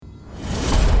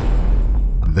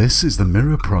This is the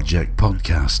Mirror Project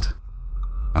podcast,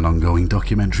 an ongoing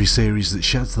documentary series that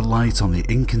sheds the light on the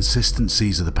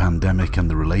inconsistencies of the pandemic and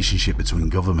the relationship between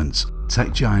governments,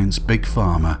 tech giants, big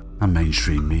pharma and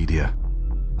mainstream media.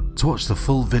 To watch the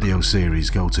full video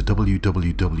series, go to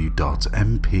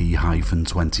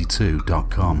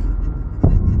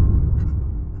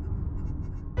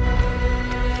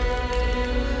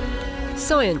www.mp-22.com.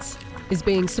 Science is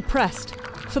being suppressed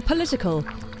for political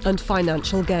and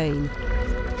financial gain.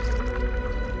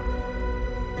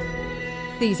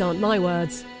 These aren't my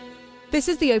words. This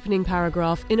is the opening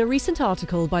paragraph in a recent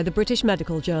article by the British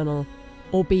Medical Journal,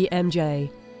 or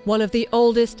BMJ, one of the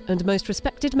oldest and most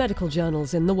respected medical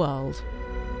journals in the world.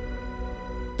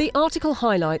 The article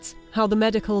highlights how the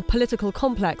medical-political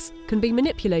complex can be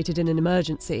manipulated in an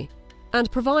emergency,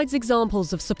 and provides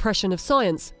examples of suppression of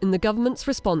science in the government's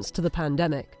response to the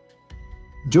pandemic.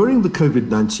 During the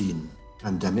COVID-19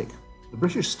 pandemic, the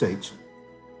British state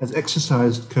has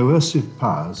exercised coercive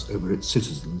powers over its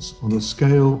citizens on a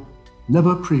scale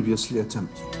never previously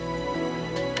attempted.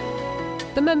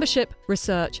 The membership,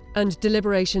 research and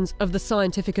deliberations of the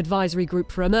Scientific Advisory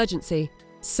Group for Emergency,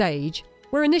 SAGE,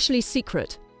 were initially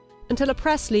secret until a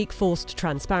press leak forced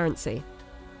transparency.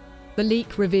 The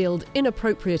leak revealed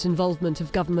inappropriate involvement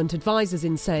of government advisors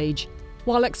in SAGE,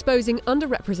 while exposing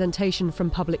underrepresentation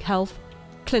from public health,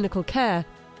 clinical care,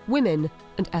 women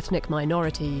and ethnic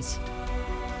minorities.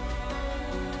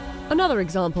 Another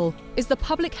example is the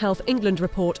Public Health England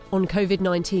report on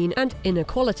COVID-19 and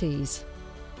inequalities.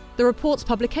 The report's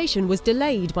publication was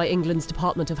delayed by England's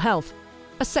Department of Health.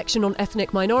 A section on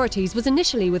ethnic minorities was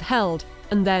initially withheld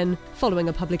and then, following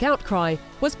a public outcry,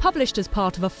 was published as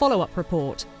part of a follow-up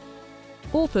report.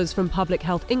 Authors from Public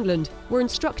Health England were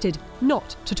instructed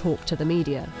not to talk to the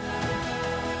media.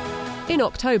 In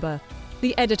October,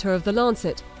 the editor of The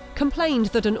Lancet complained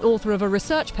that an author of a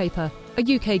research paper,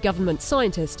 a UK government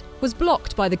scientist, was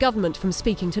blocked by the government from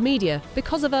speaking to media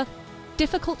because of a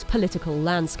difficult political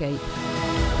landscape.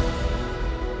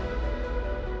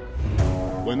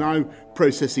 We're now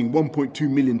processing 1.2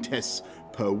 million tests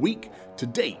per week. To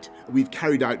date, we've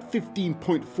carried out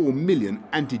 15.4 million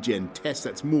antigen tests.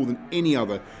 That's more than any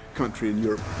other country in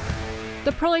Europe.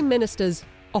 The Prime Minister's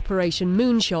Operation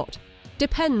Moonshot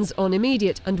depends on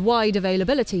immediate and wide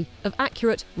availability of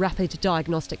accurate, rapid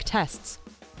diagnostic tests.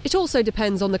 It also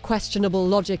depends on the questionable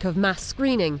logic of mass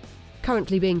screening,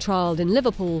 currently being trialled in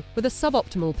Liverpool with a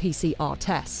suboptimal PCR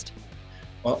test.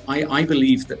 Well, I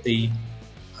believe that the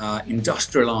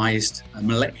industrialised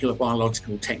molecular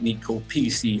biological technique called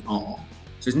PCR,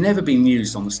 so it's never been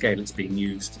used on the scale it's being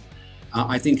used.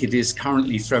 I think it is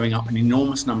currently throwing up an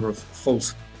enormous number of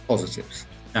false positives.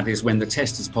 That is, when the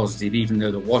test is positive, even though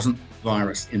there wasn't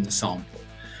virus in the sample.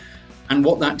 And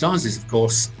what that does is, of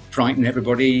course, frighten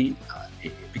everybody,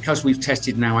 because we've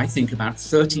tested now, I think, about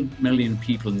 30 million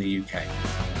people in the UK.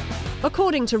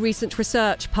 According to recent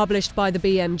research published by the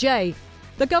BMJ,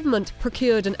 the government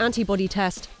procured an antibody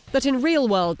test that in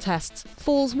real-world tests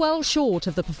falls well short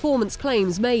of the performance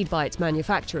claims made by its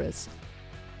manufacturers.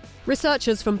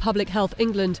 Researchers from Public Health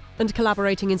England and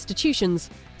collaborating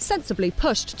institutions sensibly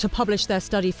pushed to publish their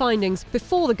study findings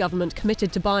before the government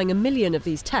committed to buying 1 million of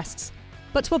these tests,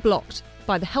 but were blocked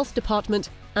by the Health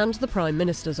Department and the Prime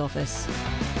Minister's office.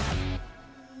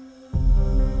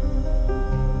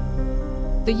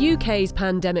 The UK's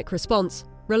pandemic response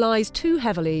relies too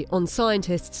heavily on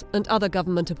scientists and other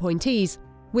government appointees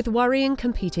with worrying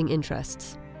competing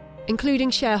interests, including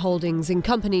shareholdings in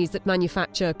companies that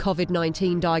manufacture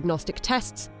COVID-19 diagnostic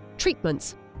tests,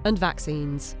 treatments and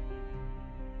vaccines.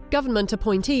 Government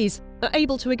appointees are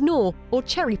able to ignore or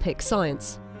cherry-pick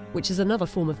science, which is another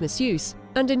form of misuse,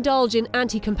 and indulge in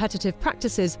anti-competitive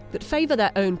practices that favour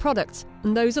their own products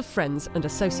and those of friends and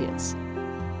associates.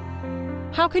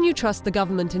 How can you trust the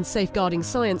government in safeguarding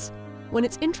science when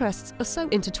its interests are so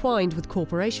intertwined with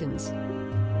corporations?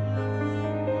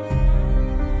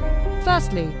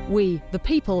 Firstly, we, the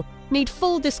people, need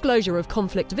full disclosure of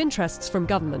conflict of interests from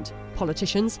government,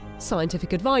 politicians,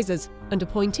 scientific advisors and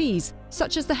appointees,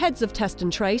 such as the heads of test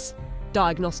and trace,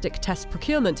 diagnostic test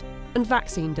procurement and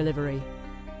vaccine delivery.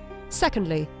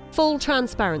 Secondly, full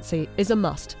transparency is a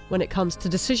must when it comes to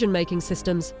decision-making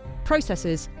systems,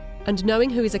 processes and knowing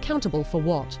who is accountable for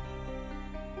what.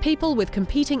 People with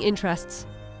competing interests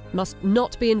must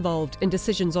not be involved in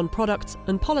decisions on products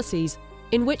and policies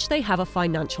in which they have a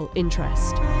financial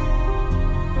interest.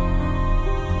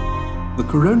 The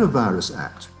Coronavirus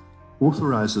Act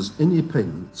authorises any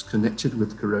payments connected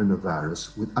with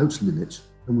coronavirus without limit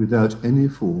and without any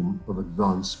form of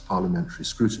advance parliamentary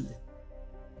scrutiny.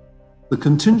 The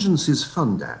Contingencies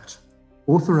Fund Act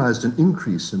authorised an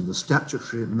increase in the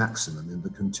statutory maximum in the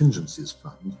contingencies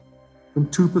fund from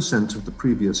 2% of the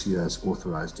previous year's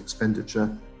authorised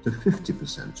expenditure to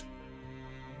 50%.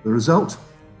 The result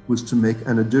was to make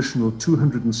an additional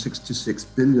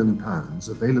 £266 billion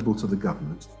available to the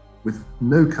government with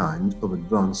no kind of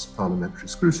advance parliamentary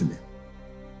scrutiny.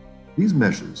 These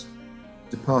measures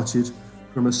departed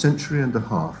from a century and a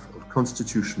half of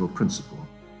constitutional principle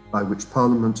by which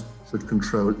Parliament should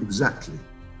control exactly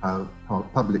how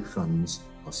public funds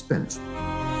are spent.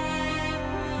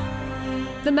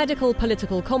 The medical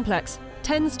political complex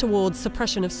tends towards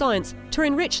suppression of science to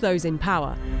enrich those in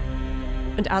power.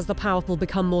 And as the powerful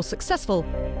become more successful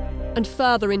and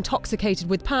further intoxicated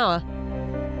with power,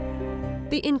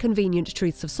 the inconvenient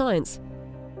truths of science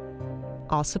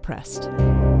are suppressed.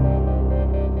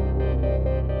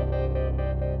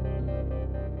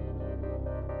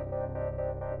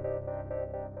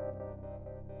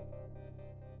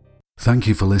 Thank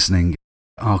you for listening.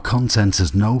 Our content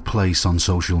has no place on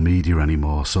social media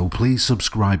anymore, so please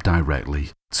subscribe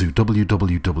directly to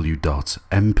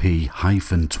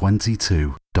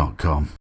www.mp-22.com.